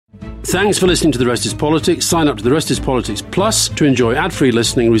Thanks for listening to The Rest is Politics. Sign up to The Rest is Politics Plus to enjoy ad-free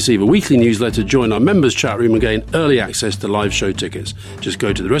listening, receive a weekly newsletter, join our members' chat room and gain early access to live show tickets. Just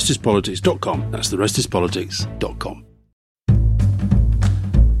go to therestispolitics.com. That's therestispolitics.com.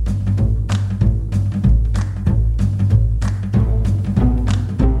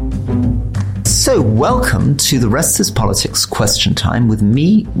 So, welcome to The Rest is Politics Question Time with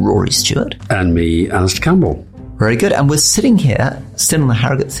me, Rory Stewart. And me, Alistair Campbell. Very good. And we're sitting here, still in the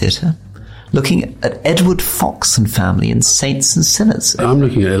Harrogate Theatre, looking at Edward Fox and family in Saints and Sinners. I'm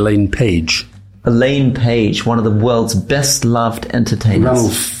looking at Elaine Page. Elaine Page, one of the world's best-loved entertainers.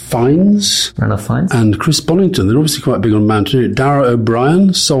 Ranulph Fiennes. And Chris Bonington. They're obviously quite big on mountaineering. Dara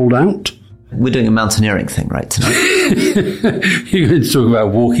O'Brien, Sold Out. We're doing a mountaineering thing, right, tonight? You're going to talk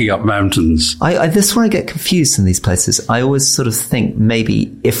about walking up mountains. This is where I get confused in these places. I always sort of think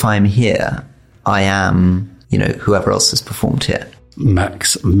maybe if I'm here, I am, whoever else has performed here.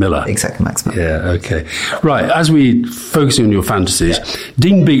 Max Miller. Exactly, Max Miller. Yeah, okay. Right, as we focusing on your fantasies,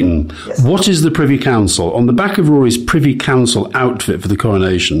 Dean Beaton, yes. What is the Privy Council? On the back of Rory's Privy Council outfit for the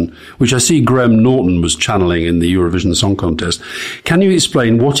coronation, which I see Graham Norton was channeling in the Eurovision Song Contest, can you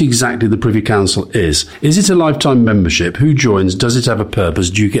explain what exactly the Privy Council is? Is it a lifetime membership? Who joins? Does it have a purpose?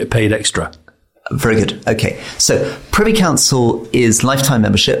 Do you get paid extra? Very good. Okay, so Privy Council is lifetime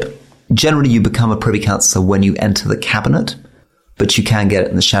membership. Generally, you become a Privy Councillor when you enter the cabinet, but you can get it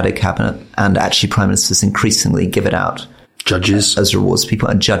in the shadow cabinet, and actually prime ministers increasingly give it out. Judges. As rewards people,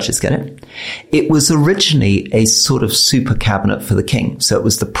 and judges get it. It was originally a sort of super cabinet for the king, so it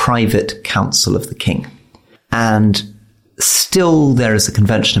was the private council of the king. And still there is a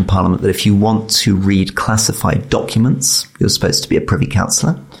convention in Parliament that if you want to read classified documents, you're supposed to be a Privy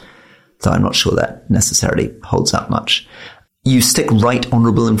Councillor, though I'm not sure that necessarily holds up much. You stick Right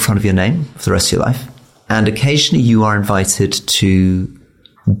Honourable in front of your name for the rest of your life. And occasionally you are invited to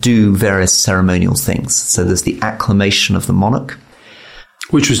do various ceremonial things. So there's the acclamation of the monarch.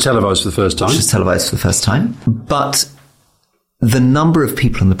 Which was televised for the first time. But the number of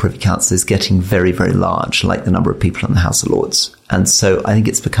people in the Privy Council is getting very, very large, like the number of people in the House of Lords. And so I think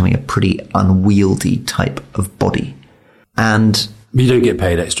it's becoming a pretty unwieldy type of body. And you don't get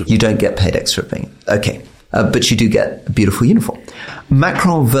paid extra. You don't get paid extra thing. Okay. But you do get a beautiful uniform.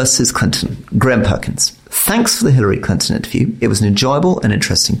 Macron versus Clinton. Graham Perkins. Thanks for the Hillary Clinton interview. It was an enjoyable and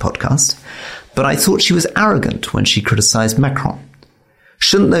interesting podcast, but I thought she was arrogant when she criticised Macron.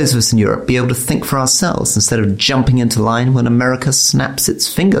 Shouldn't those of us in Europe be able to think for ourselves instead of jumping into line when America snaps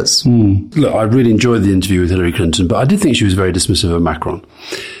its fingers? Look, I really enjoyed the interview with Hillary Clinton, but I did think she was very dismissive of Macron.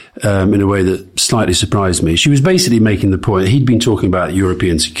 In a way that slightly surprised me. She was basically making the point, he'd been talking about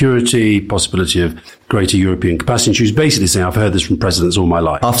European security, possibility of greater European capacity, and she was basically saying, I've heard this from presidents all my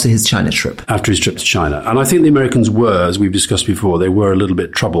life. After his China trip. After his trip to China. And I think the Americans were, as we've discussed before, they were a little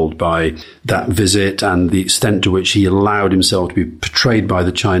bit troubled by that visit and the extent to which he allowed himself to be portrayed by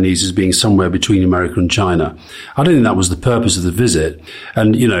the Chinese as being somewhere between America and China. I don't think that was the purpose of the visit.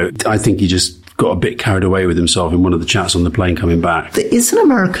 And, I think he just got a bit carried away with himself in one of the chats on the plane coming back. There is an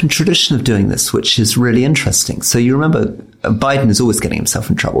American tradition of doing this, which is really interesting. So you remember Biden is always getting himself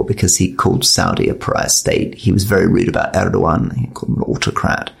in trouble because he called Saudi a pariah state. He was very rude about Erdogan. He called him an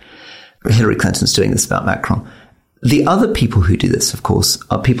autocrat. Hillary Clinton's doing this about Macron. The other people who do this, of course,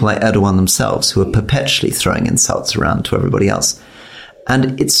 are people like Erdogan themselves, who are perpetually throwing insults around to everybody else.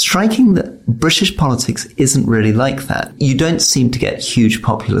 And it's striking that British politics isn't really like that. You don't seem to get huge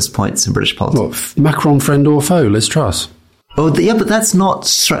populist points in British politics. What, Macron, friend or foe, Liz Truss? Oh, yeah, but that's not...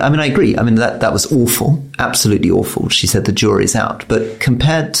 I agree. That was awful. Absolutely awful. She said the jury's out. But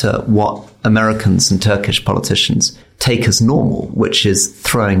compared to what Americans and Turkish politicians take as normal, which is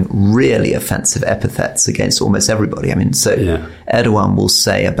throwing really offensive epithets against almost everybody. Erdogan will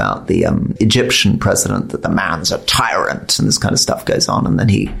say about the Egyptian president that the man's a tyrant, and this kind of stuff goes on. And then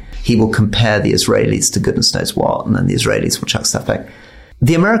he will compare the Israelis to goodness knows what, and then the Israelis will chuck stuff back.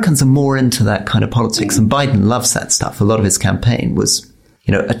 The Americans are more into that kind of politics, and Biden loves that stuff. A lot of his campaign was,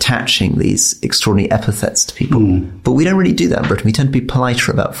 attaching these extraordinary epithets to people. But we don't really do that in Britain. We tend to be politer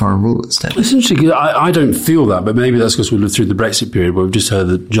about foreign rulers, don't we? It's interesting. I don't feel that, but maybe that's because we lived through the Brexit period where we've just heard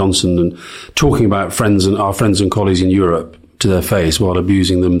that Johnson and talking about our friends and colleagues in Europe to their face while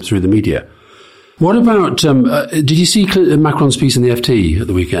abusing them through the media. What about, did you see Macron's piece in the FT at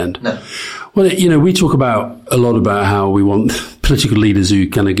the weekend? No. Well, we talk a lot about how we want political leaders who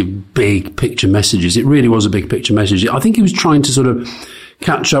kind of give big picture messages. It really was a big picture message. I think he was trying to sort of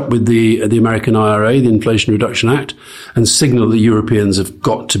catch up with the American IRA, the Inflation Reduction Act, and signal that Europeans have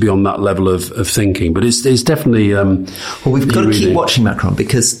got to be on that level of thinking. But it's definitely... well, we've got to keep watching Macron,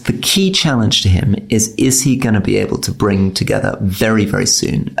 because the key challenge to him is he going to be able to bring together very, very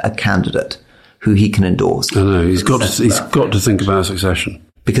soon a candidate who he can endorse? I know, he's got to think about succession.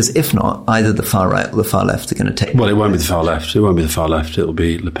 Because if not, either the far right or the far left are going to take... Well, it won't be the far left. It'll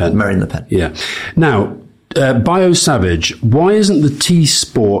be Le Pen. Marine Le Pen. Yeah. Now, Bio Savage, why isn't the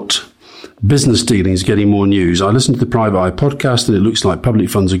T-Sport business dealings getting more news? I listened to the Private Eye podcast and it looks like public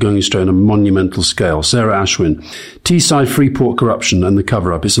funds are going astray on a monumental scale. Sarah Ashwin, Teesside Freeport corruption and the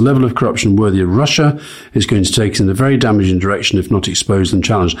cover-up. It's a level of corruption worthy of Russia. It's going to take us in a very damaging direction if not exposed and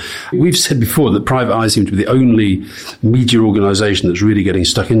challenged. We've said before that Private Eye seems to be the only media organisation that's really getting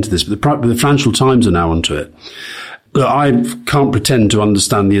stuck into this, but the Financial Times are now onto it. Look, I can't pretend to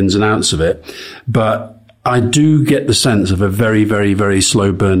understand the ins and outs of it, but I do get the sense of a very, very, very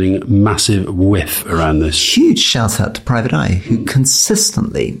slow-burning, massive whiff around this. Huge shout-out to Private Eye, who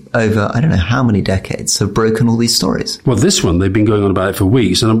consistently, over I don't know how many decades, have broken all these stories. Well, this one, they've been going on about it for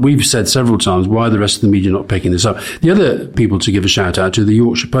weeks, and we've said several times, why are the rest of the media not picking this up? The other people to give a shout-out to, the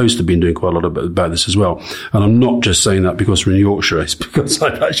Yorkshire Post have been doing quite a lot about this as well. And I'm not just saying that because we're in Yorkshire, it's because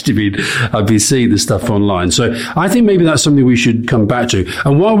I've been seeing this stuff online. So I think maybe that's something we should come back to.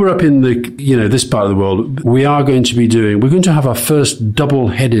 And while we're up in this part of the world, we're going to have our first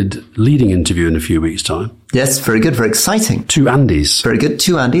double-headed leading interview in a few weeks' time. Yes, very good, very exciting. Two Andys. Very good,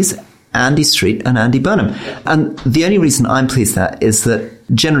 two Andys, Andy Street and Andy Burnham. And the only reason I'm pleased that is that,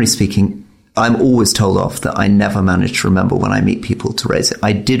 generally speaking, I'm always told off that I never manage to remember when I meet people to raise it.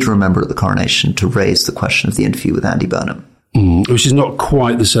 I did remember at the coronation to raise the question of the interview with Andy Burnham. Which is not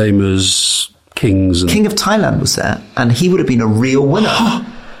quite the same as King's. King of Thailand was there, and he would have been a real winner.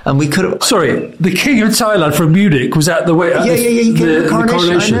 And we could have... Sorry, the King of Thailand from Munich was at the way... Yeah, he came to the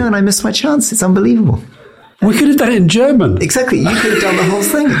coronation. I know, and I missed my chance. It's unbelievable. We could have done it in German. Exactly. You could have done the whole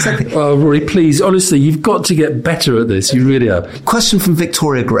thing. Exactly. Oh, Rory, please, honestly, you've got to get better at this. You really have. Question from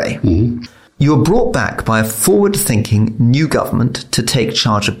Victoria Gray. Mm-hmm. You were brought back by a forward-thinking new government to take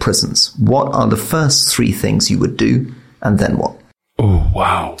charge of prisons. What are the first three things you would do, and then what? Oh,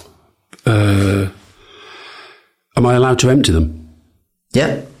 wow. Am I allowed to empty them?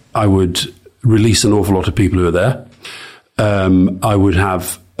 Yeah. I would release an awful lot of people who are there. I would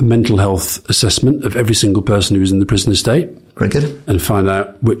have a mental health assessment of every single person who is in the prison estate. Very good. And find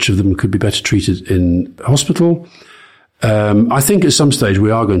out which of them could be better treated in hospital. I think at some stage we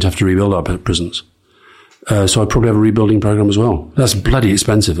are going to have to rebuild our prisons. So I'd probably have a rebuilding program as well. That's bloody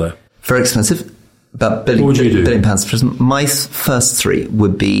expensive, though. Very expensive. About £1 billion pounds prison. My first three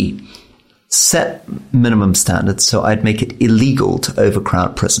would be set minimum standards, so I'd make it illegal to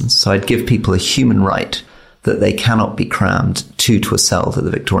overcrowd prisons. So I'd give people a human right that they cannot be crammed two to a cell that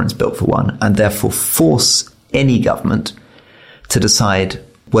the Victorians built for one, and therefore force any government to decide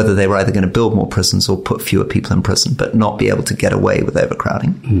whether they were either going to build more prisons or put fewer people in prison, but not be able to get away with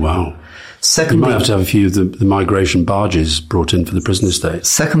overcrowding. Wow. Secondly, you might have to have a few of the migration barges brought in for the prison estate.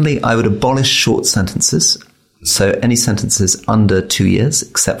 Secondly, I would abolish short sentences. So any sentences under 2 years,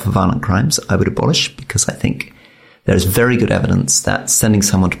 except for violent crimes, I would abolish, because I think there is very good evidence that sending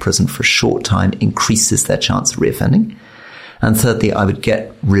someone to prison for a short time increases their chance of reoffending. And thirdly, I would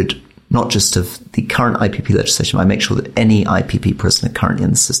get rid not just of the current IPP legislation, I make sure that any IPP prisoner currently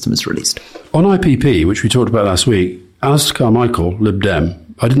in the system is released. On IPP, which we talked about last week, Alistair Carmichael, Lib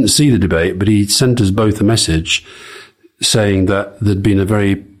Dem, I didn't see the debate, but he sent us both a message saying that there'd been a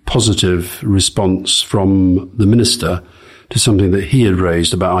very positive response from the minister to something that he had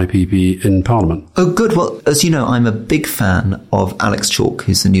raised about IPP in Parliament. Oh, good. Well, as you know, I'm a big fan of Alex Chalk,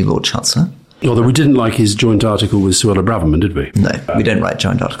 who's the new Lord Chancellor. Although we didn't like his joint article with Suella Braverman, did we? No, we don't write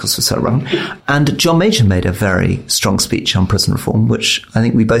joint articles with Suella Braverman. And John Major made a very strong speech on prison reform, which I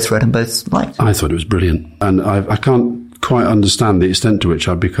think we both read and both liked. I thought it was brilliant. And I can't quite understand the extent to which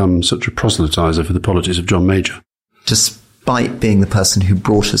I've become such a proselytizer for the politics of John Major. Despite being the person who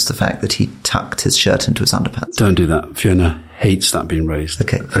brought us the fact that he tucked his shirt into his underpants. Don't do that. Fiona hates that being raised.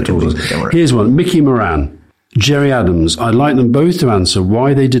 Okay. Don't worry. Here's one. Mickey Moran. Jerry Adams. I'd like them both to answer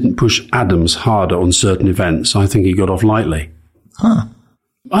why they didn't push Adams harder on certain events. I think he got off lightly. Huh.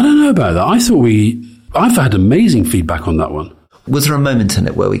 I don't know about that. I've had amazing feedback on that one. Was there a moment in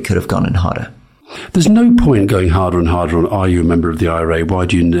it where we could have gone in harder? There's no point going harder and harder on, are you a member of the IRA? Why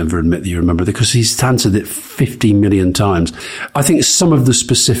do you never admit that you're a member? Because he's answered it 50 million times. I think some of the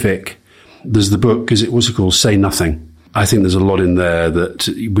specific, there's the book, what's it called? Say Nothing. I think there's a lot in there that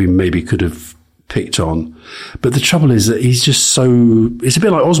we maybe could have picked on. But the trouble is that he's just so... It's a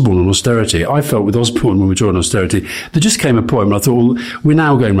bit like Osborne on austerity. I felt with Osborne when we were talking austerity, there just came a point where I thought, well, we're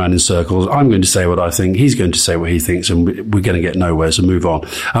now going round in circles. I'm going to say what I think. He's going to say what he thinks, and we're going to get nowhere, so move on.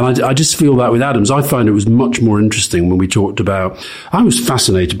 And I just feel that with Adams. I find it was much more interesting when we talked about... I was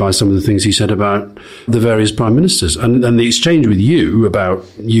fascinated by some of the things he said about the various prime ministers. And the exchange with you about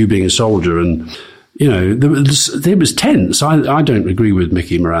you being a soldier and... You know, it was tense. I don't agree with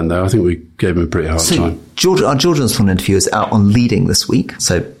Mickey Moran, though. I think we gave him a pretty hard time. Our George Osborne interview is out on Leading this week.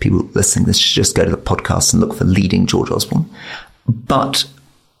 So people listening to this should just go to the podcast and look for Leading George Osborne. But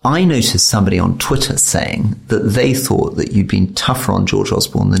I noticed somebody on Twitter saying that they thought that you'd been tougher on George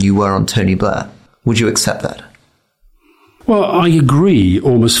Osborne than you were on Tony Blair. Would you accept that? Well, I agree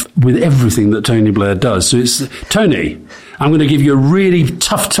almost with everything that Tony Blair does. So it's, Tony, I'm going to give you a really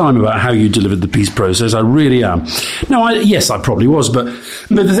tough time about how you delivered the peace process. I really am. No, yes, I probably was. But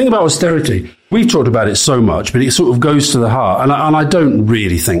the thing about austerity, we've talked about it so much, but it sort of goes to the heart. And I don't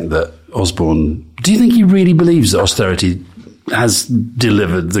really think that Osborne... Do you think he really believes that austerity has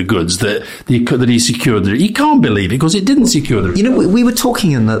delivered the goods that he secured? He can't believe it because it didn't secure the... You know, we were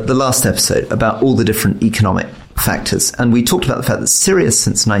talking in the last episode about all the different economic factors, and we talked about the fact that Syria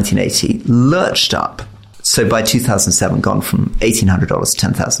since 1980 lurched up. So by 2007, gone from $1,800 to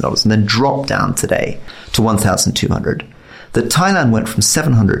 $10,000, and then dropped down today to $1,200. That Thailand went from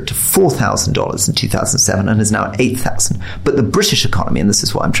 $700 to $4,000 in 2007 and is now at $8,000. But the British economy, and this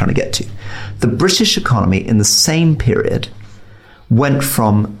is what I'm trying to get to, the British economy in the same period went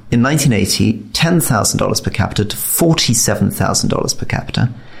from, in 1980, $10,000 per capita to $47,000 per capita.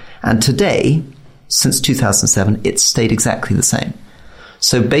 And today, since 2007, it's stayed exactly the same.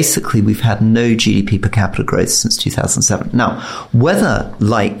 So basically, we've had no GDP per capita growth since 2007. Now, whether,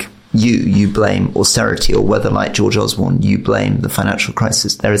 like you blame austerity, or whether, like George Osborne, you blame the financial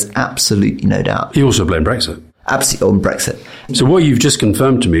crisis, there is absolutely no doubt. He also blamed Brexit. Absolutely, on Brexit. So what you've just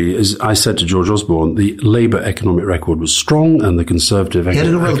confirmed to me is, I said to George Osborne, the Labour economic record was strong and the Conservative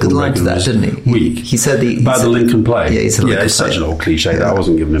economic record was weak. He had a real good line to that, didn't he? He said about the Lincoln play. Yeah, he said it's such an old cliche that I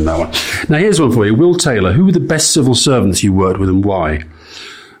wasn't giving him that one. Now here's one for you. Will Taylor, who were the best civil servants you worked with and why? It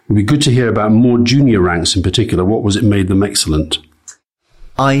would be good to hear about more junior ranks in particular. What was it made them excellent?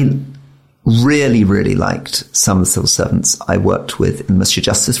 I really, really liked some of the civil servants I worked with in the Ministry of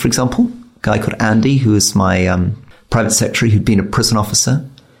Justice, for example. A guy called Andy, who was my private secretary, who'd been a prison officer.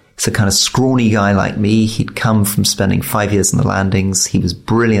 He's a kind of scrawny guy like me. He'd come from spending 5 years in the landings. He was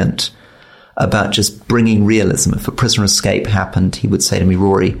brilliant about just bringing realism. If a prisoner escape happened, he would say to me,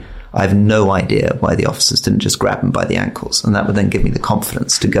 Rory, I have no idea why the officers didn't just grab him by the ankles. And that would then give me the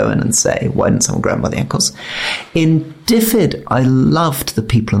confidence to go in and say, why didn't someone grab him by the ankles? In DFID, I loved the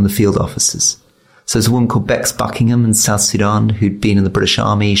people in the field offices. So there's a woman called Bex Buckingham in South Sudan who'd been in the British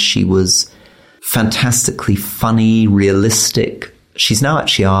Army. She was fantastically funny, realistic. She's now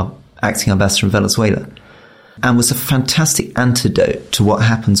actually our acting ambassador in Venezuela, and was a fantastic antidote to what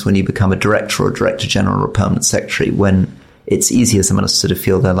happens when you become a director or a director general or a permanent secretary, when it's easy as a minister to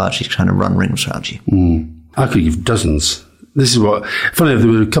feel they're largely trying to run rings around you. I could give dozens. This is what... Funny, there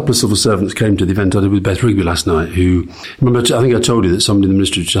were a couple of civil servants came to the event I did with Beth Rigby last night who... Remember, I think I told you that somebody in the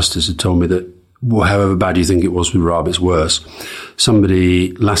Ministry of Justice had told me that, well, however bad you think it was with Raab, it's worse.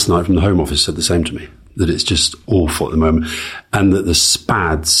 Somebody last night from the Home Office said the same to me, that it's just awful at the moment, and that the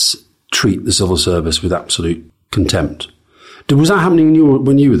SPADs treat the civil service with absolute contempt. Was that happening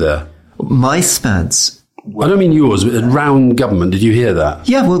when you were there? My SPADs... I don't mean yours, but around government, did you hear that?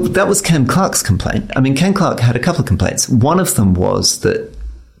 Yeah, well, that was Ken Clarke's complaint. I mean, Ken Clarke had a couple of complaints. One of them was that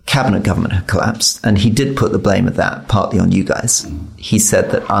cabinet government had collapsed, and he did put the blame of that partly on you guys. He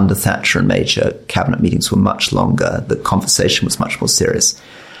said that under Thatcher and Major, cabinet meetings were much longer, the conversation was much more serious.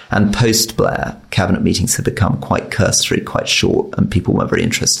 And post-Blair, cabinet meetings had become quite cursory, quite short, and people weren't very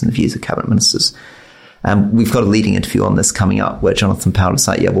interested in the views of cabinet ministers. And we've got a leading interview on this coming up where Jonathan Powell is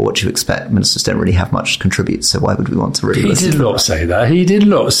like, yeah, well, what do you expect? Ministers don't really have much to contribute, so why would we want to really listen? He did not say that. He did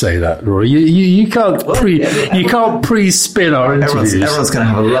not say that, Rory. You can't pre-spin our interviews. Everyone's going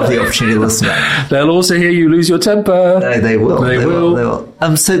to have a lovely opportunity to listen to that. They'll also hear you lose your temper. No, they will. They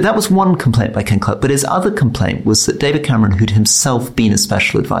will. So that was one complaint by Ken Clarke. But his other complaint was that David Cameron, who'd himself been a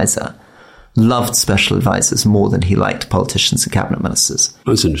special advisor, loved special advisors more than he liked politicians and cabinet ministers.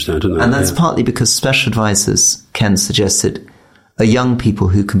 That's interesting, isn't it? And that's partly because special advisors, Ken suggested, are young people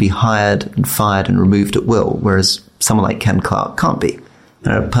who can be hired and fired and removed at will, whereas someone like Ken Clarke can't be.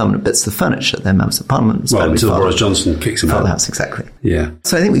 There are permanent bits of furniture. They're members of parliament. Well, until Boris Johnson kicks him out. The house, exactly. Yeah.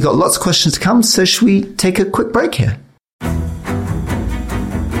 So I think we've got lots of questions to come, so should we take a quick break here?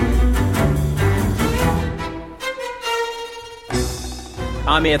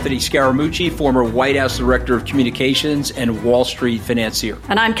 I'm Anthony Scaramucci, former White House Director of Communications and Wall Street financier.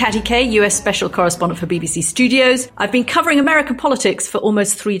 And I'm Katty Kay, US Special Correspondent for BBC Studios. I've been covering American politics for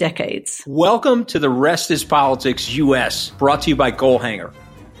almost 3 decades. Welcome to The Rest is Politics US, brought to you by Goalhanger.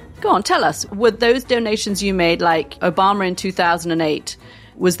 Go on, tell us, were those donations you made, like Obama in 2008,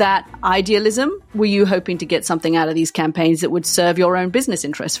 was that idealism? Were you hoping to get something out of these campaigns that would serve your own business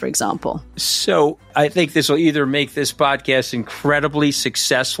interests, for example? So I think this will either make this podcast incredibly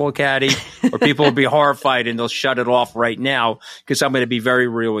successful, Katty, or people will be horrified and they'll shut it off right now because I'm going to be very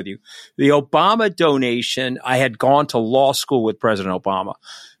real with you. The Obama donation, I had gone to law school with President Obama.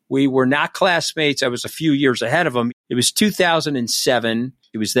 We were not classmates. I was a few years ahead of him. It was 2007.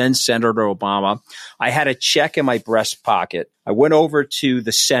 He was then Senator Obama. I had a check in my breast pocket. I went over to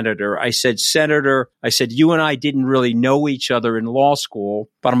the senator. I said, Senator, you and I didn't really know each other in law school,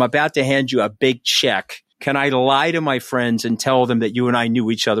 but I'm about to hand you a big check. Can I lie to my friends and tell them that you and I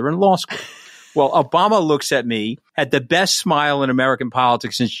knew each other in law school? Well, Obama looks at me, had the best smile in American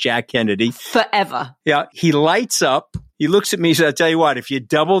politics since Jack Kennedy. Forever. Yeah. He lights up. He looks at me and says, I'll tell you what, if you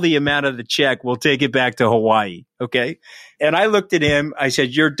double the amount of the check, we'll take it back to Hawaii. Okay. And I looked at him. I said,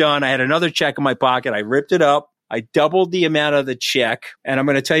 you're done. I had another check in my pocket. I ripped it up. I doubled the amount of the check. And I'm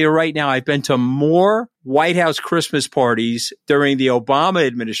going to tell you right now, I've been to more White House Christmas parties during the Obama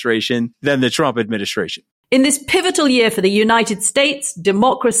administration than the Trump administration. In this pivotal year for the United States,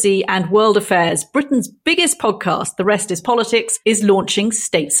 democracy and world affairs, Britain's biggest podcast, The Rest is Politics, is launching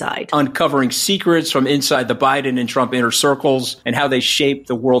stateside. Uncovering secrets from inside the Biden and Trump inner circles and how they shape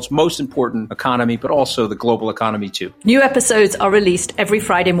the world's most important economy, but also the global economy too. New episodes are released every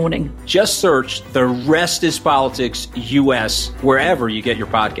Friday morning. Just search The Rest is Politics US wherever you get your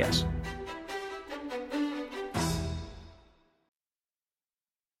podcasts.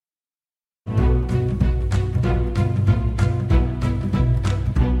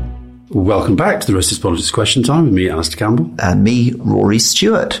 Welcome back to The Rest is Politics Question Time with me, Alistair Campbell. And me, Rory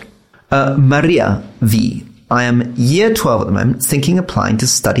Stewart. Maria V. I am year 12 at the moment, thinking of applying to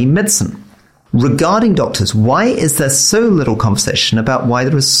study medicine. Regarding doctors, why is there so little conversation about why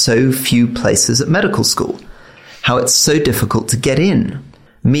there are so few places at medical school? How it's so difficult to get in,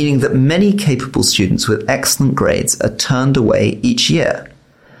 meaning that many capable students with excellent grades are turned away each year.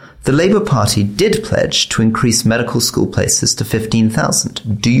 The Labour Party did pledge to increase medical school places to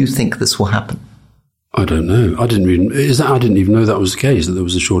 15,000. Do you think this will happen? I don't know. I didn't even know that was the case, that there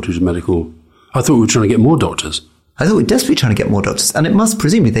was a shortage of medical. I thought we were trying to get more doctors. I thought we're desperately trying to get more doctors. And it must,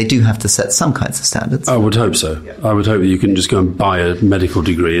 presumably, they do have to set some kinds of standards. I would hope so. Yeah. I would hope that you can just go and buy a medical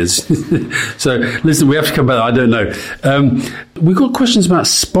degree. So, listen, we have to come back. I don't know. We've got questions about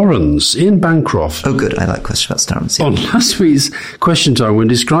sporrans. Ian Bancroft. Oh, good. I like questions about sporrans. Yeah. On last week's Question Time, when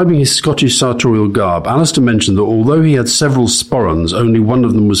describing his Scottish sartorial garb, Alistair mentioned that although he had several sporrans, only one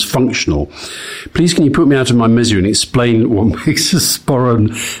of them was functional. Please, can you put me out of my misery and explain what makes a sporran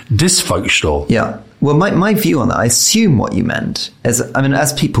dysfunctional? Yeah. Well, my view on that, I assume what you meant is,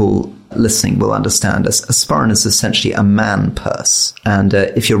 as people listening will understand, a sporran is essentially a man purse. And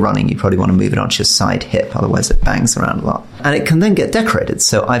if you're running, you probably want to move it onto your side hip, otherwise it bangs around a lot. And it can then get decorated.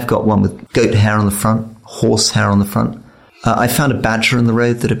 So I've got one with goat hair on the front, horse hair on the front. I found a badger in the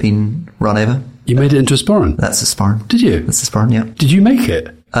road that had been run over. You made it into a sporran? That's a sporran. Did you? That's a sporran, yeah. Did you make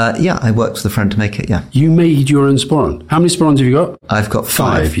it? Yeah, I worked with a friend to make it, yeah. You made your own sporran. How many sporrans have you got? I've got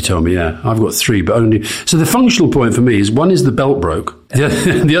 5. You told me, yeah. I've got 3, but only... So the functional point for me is, one is the belt broke.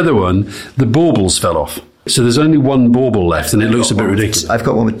 The other one, the baubles fell off. So there's only one bauble left, and it looks a bit ridiculous. I've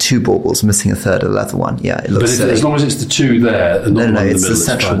got one with 2 baubles, missing a third of the leather one. Yeah, it looks silly. As long as it's the 2 there, and not no, one in the it's middle, the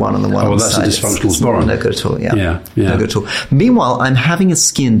central one and the one on the side. Oh, well, that's a dysfunctional sporran. No good at all, yeah. Yeah. No good at all. Meanwhile, I'm having a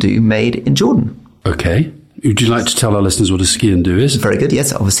ski and do made in Jordan. Okay. Would you like to tell our listeners what a ski and do is? Very good,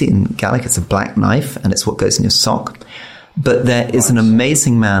 yes. Obviously, in Gaelic, it's a black knife, and it's what goes in your sock. But there is an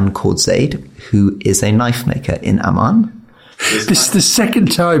amazing man called Zaid, who is a knife maker in Amman. This is the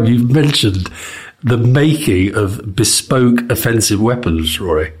second time you've mentioned the making of bespoke offensive weapons,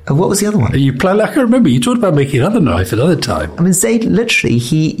 Rory. What was the other one? I can't remember. You talked about making another knife another time. Zaid, literally,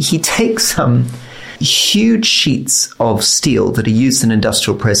 he takes huge sheets of steel that are used in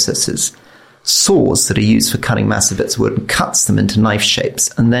industrial processes, saws that are used for cutting massive bits of wood, and cuts them into knife shapes.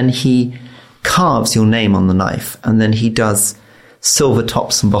 And then he carves your name on the knife. And then he does silver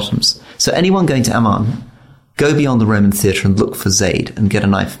tops and bottoms. So anyone going to Amman, go beyond the Roman theatre and look for Zaid and get a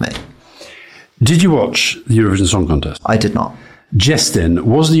knife made. Did you watch the Eurovision Song Contest? I did not. Jestin,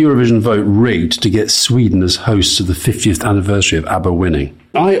 was the Eurovision vote rigged to get Sweden as hosts of the 50th anniversary of ABBA winning?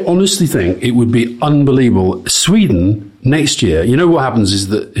 I honestly think it would be unbelievable. Sweden, next year, you know what happens is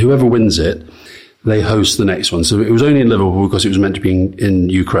that whoever wins it, they host the next one. So it was only in Liverpool because it was meant to be in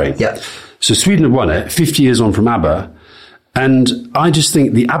Ukraine. Yeah. So Sweden had won it 50 years on from ABBA. And I just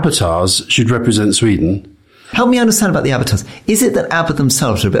think the avatars should represent Sweden. Help me understand about the avatars. Is it that ABBA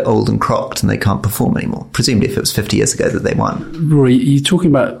themselves are a bit old and crocked and they can't perform anymore? Presumably if it was 50 years ago that they won. Rory, you're talking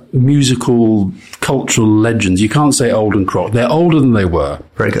about musical, cultural legends. You can't say old and crocked. They're older than they were.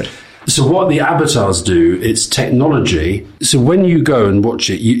 Very good. So what the avatars do, it's technology. So when you go and watch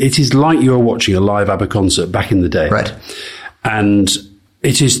it, it is like you're watching a live ABBA concert back in the day. Right. And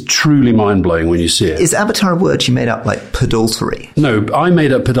it is truly mind-blowing when you see it. Is avatar a word you made up, like pedaltery? No, I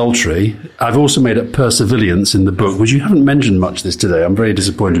made up pedaltery. I've also made up perseverance in the book, which you haven't mentioned much this today. I'm very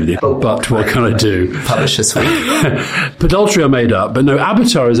disappointed with you. But what can I do? Publisher suite. Pedaltery I made up, but no,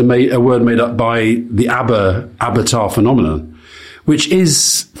 avatar is a word made up by the avatar phenomenon, which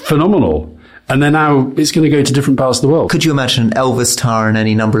is phenomenal. And then now it's going to go to different parts of the world. Could you imagine an Elvis tar and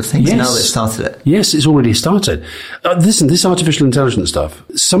any number of things? Yes. Now they've started it. Yes, it's already started. Listen, this artificial intelligence stuff,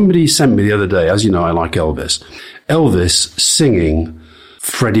 somebody sent me the other day, as you know, I like Elvis. Elvis singing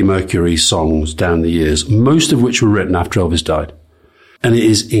Freddie Mercury songs down the years, most of which were written after Elvis died. And it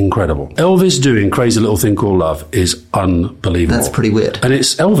is incredible. Elvis doing Crazy Little Thing Called Love is unbelievable. That's pretty weird. And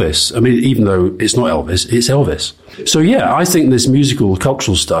it's Elvis. I mean, even though it's not Elvis, it's Elvis. So, yeah, I think this musical,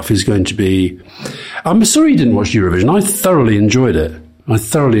 cultural stuff is going to be... I'm sorry you didn't watch Eurovision. I thoroughly enjoyed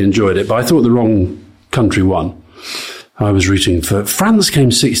it. But I thought the wrong country won. I was rooting for... France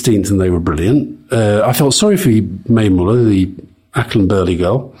came 16th and they were brilliant. I felt sorry for May Muller, the Ackland-Burley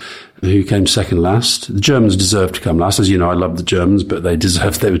girl, who came second last. The Germans deserved to come last. As you know, I love the Germans, but they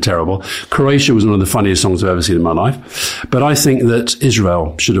were terrible. Croatia was one of the funniest songs I've ever seen in my life. But I think that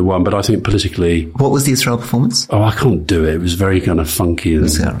Israel should have won, but I think politically... What was the Israel performance? Oh, I can't do it. It was very kind of funky.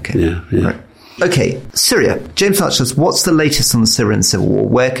 Okay. Yeah. Right. Okay, Syria. James Fletcher says, what's the latest on the Syrian civil war?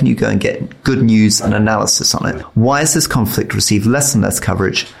 Where can you go and get good news and analysis on it? Why has this conflict received less and less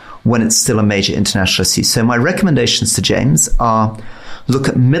coverage when it's still a major international issue? So my recommendations to James are... look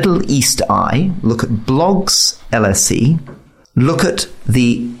at Middle East Eye, look at Blogs LSE, look at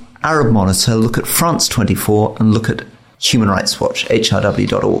the Arab Monitor, look at France 24, and look at Human Rights Watch,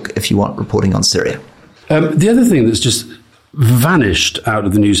 hrw.org, if you want reporting on Syria. The other thing that's just vanished out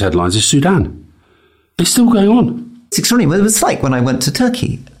of the news headlines is Sudan. It's still going on. It's extraordinary. It was like when I went to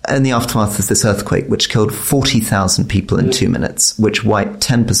Turkey in the aftermath of this earthquake, which killed 40,000 people in 2 minutes, which wiped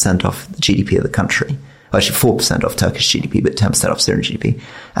 10% off the GDP of the country. Actually 4% off Turkish GDP, but 10% off Syrian GDP.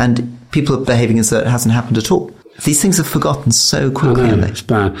 And people are behaving as though it hasn't happened at all. These things are forgotten so quickly, aren't they? It's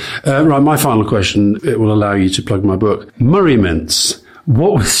bad. Right, my final question, it will allow you to plug my book. Murray Mints,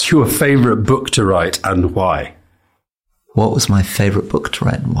 what was your favourite book to write and why? What was my favourite book to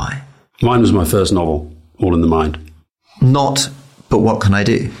write and why? Mine was my first novel, All in the Mind. Not, but what can I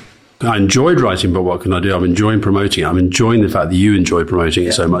do? I enjoyed writing, but what can I do? I'm enjoying promoting it. I'm enjoying the fact that you enjoy promoting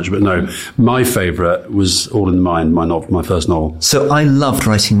it so much. But no, my favourite was All in the Mind, my first novel. So I loved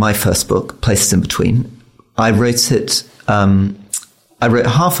writing my first book, Places in Between. I wrote it, I wrote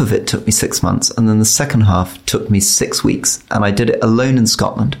half of it took me 6 months, and then the second half took me 6 weeks. And I did it alone in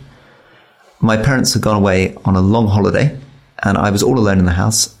Scotland. My parents had gone away on a long holiday, and I was all alone in the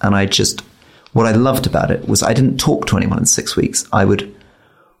house. And what I loved about it was I didn't talk to anyone in 6 weeks. I would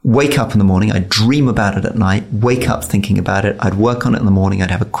wake up in the morning, I'd dream about it at night, wake up thinking about it, I'd work on it in the morning,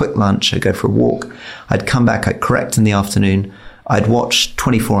 I'd have a quick lunch, I'd go for a walk, I'd come back, I'd correct in the afternoon, I'd watch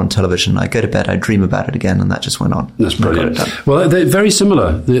 24 on television, I'd go to bed, I'd dream about it again, and that just went on. That's brilliant. Well, they're very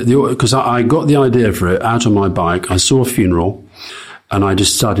similar, because I got the idea for it out on my bike, I saw a funeral, and I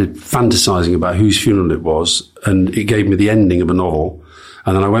just started fantasizing about whose funeral it was, and it gave me the ending of a novel,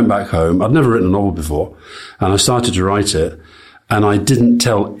 and then I went back home, I'd never written a novel before, and I started to write it, and I didn't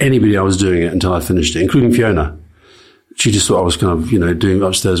tell anybody I was doing it until I finished it, including Fiona. She just thought I was kind of, doing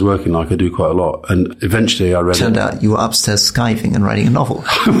upstairs working like I do quite a lot. And eventually I read it. Turned out you were upstairs skiving and writing a novel.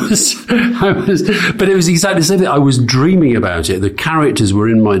 I was, but it was exactly the same thing. I was dreaming about it. The characters were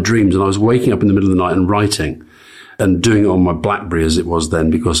in my dreams, and I was waking up in the middle of the night and writing and doing it on my BlackBerry as it was then,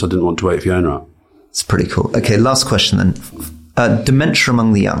 because I didn't want to wake Fiona up. It's pretty cool. Okay, last question then. Dementia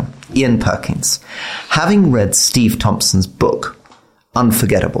Among the Young, Ian Perkins. Having read Steve Thompson's book,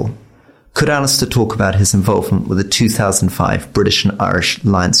 Unforgettable, could Alistair talk about his involvement with the 2005 British and Irish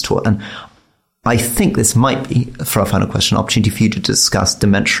Lions Tour? And I think this might be, for our final question, an opportunity for you to discuss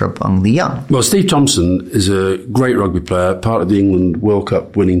dementia among the young. Well, Steve Thompson is a great rugby player, part of the England World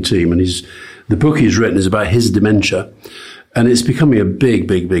Cup winning team, and the book he's written is about his dementia, and it's becoming a big,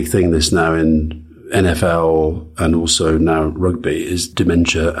 big, big thing this now in NFL and also now rugby, is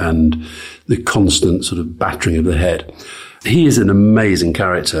dementia and the constant sort of battering of the head. He is an amazing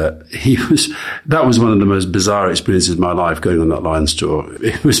character. That was one of the most bizarre experiences of my life, going on that Lions tour.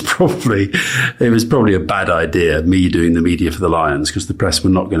 It was probably a bad idea, me doing the media for the Lions, because the press were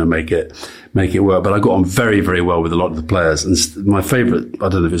not going to make it work. But I got on very, very well with a lot of the players. And my favourite, I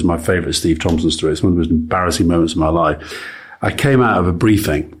don't know if it's my favourite Steve Thompson story, it's one of the most embarrassing moments of my life. I came out of a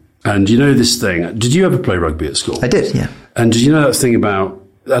briefing, and you know this thing, did you ever play rugby at school? I did, yeah. And did you know that thing about,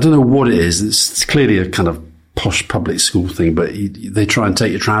 I don't know what it is, it's clearly a kind of posh public school thing, but they try and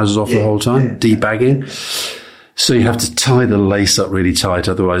take your trousers off the whole time, debagging. So you have to tie the lace up really tight,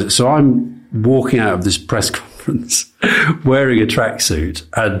 otherwise. So I'm walking out of this press conference wearing a tracksuit,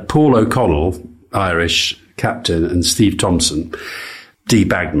 and Paul O'Connell, Irish captain, and Steve Thompson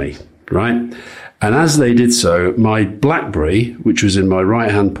debagged me, right? And as they did so, my BlackBerry, which was in my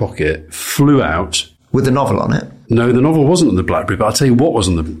right-hand pocket, flew out. With the novel on it? No, the novel wasn't on the BlackBerry, but I'll tell you what was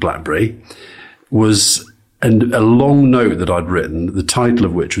on the BlackBerry was a long note that I'd written, the title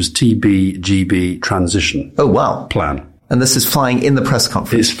of which was TBGB Transition. Oh, wow. Plan. And this is flying in the press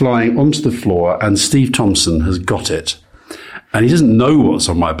conference? It's flying onto the floor, and Steve Thompson has got it. And he doesn't know what's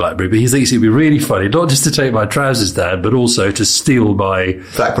on my BlackBerry, but he thinks it'd be really funny, not just to take my trousers down, but also to steal my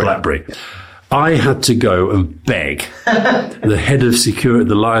BlackBerry. I had to go and beg the head of security,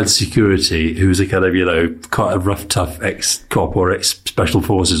 the Lions security, who was a kind of, quite a rough, tough ex-cop or ex-special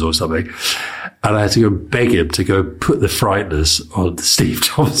forces or something. And I had to go and beg him to go put the frighteners on Steve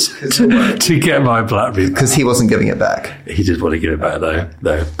Thompson to get my BlackBerry. Because he wasn't giving it back. He did want to give it back, though.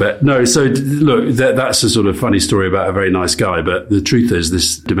 No. But no, so look, that's a sort of funny story about a very nice guy. But the truth is,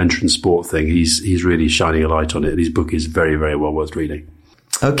 this Dimension Sport thing, he's really shining a light on it. And his book is very, very well worth reading.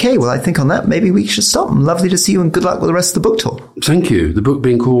 Okay, well, I think on that, maybe we should stop. Lovely to see you, and good luck with the rest of the book tour. Thank you. The book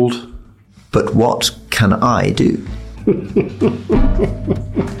being called But What Can I Do?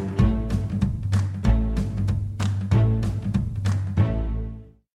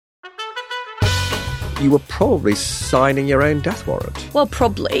 You were probably signing your own death warrant. Well,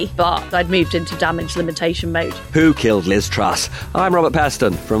 probably, but I'd moved into damage limitation mode. Who killed Liz Truss? I'm Robert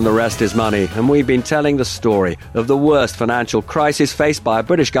Peston from The Rest is Money, and we've been telling the story of the worst financial crisis faced by a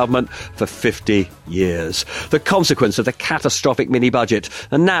British government for 50 years. The consequence of the catastrophic mini-budget.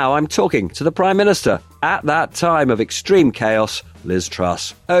 And now I'm talking to the Prime Minister at that time of extreme chaos, Liz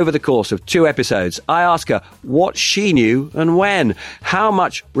Truss. Over the course of 2 episodes, I ask her what she knew and when, how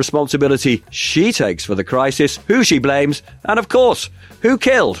much responsibility she takes for the crisis, who she blames, and of course, who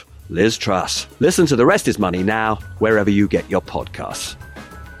killed Liz Truss. Listen to The Rest is Money now, wherever you get your podcasts.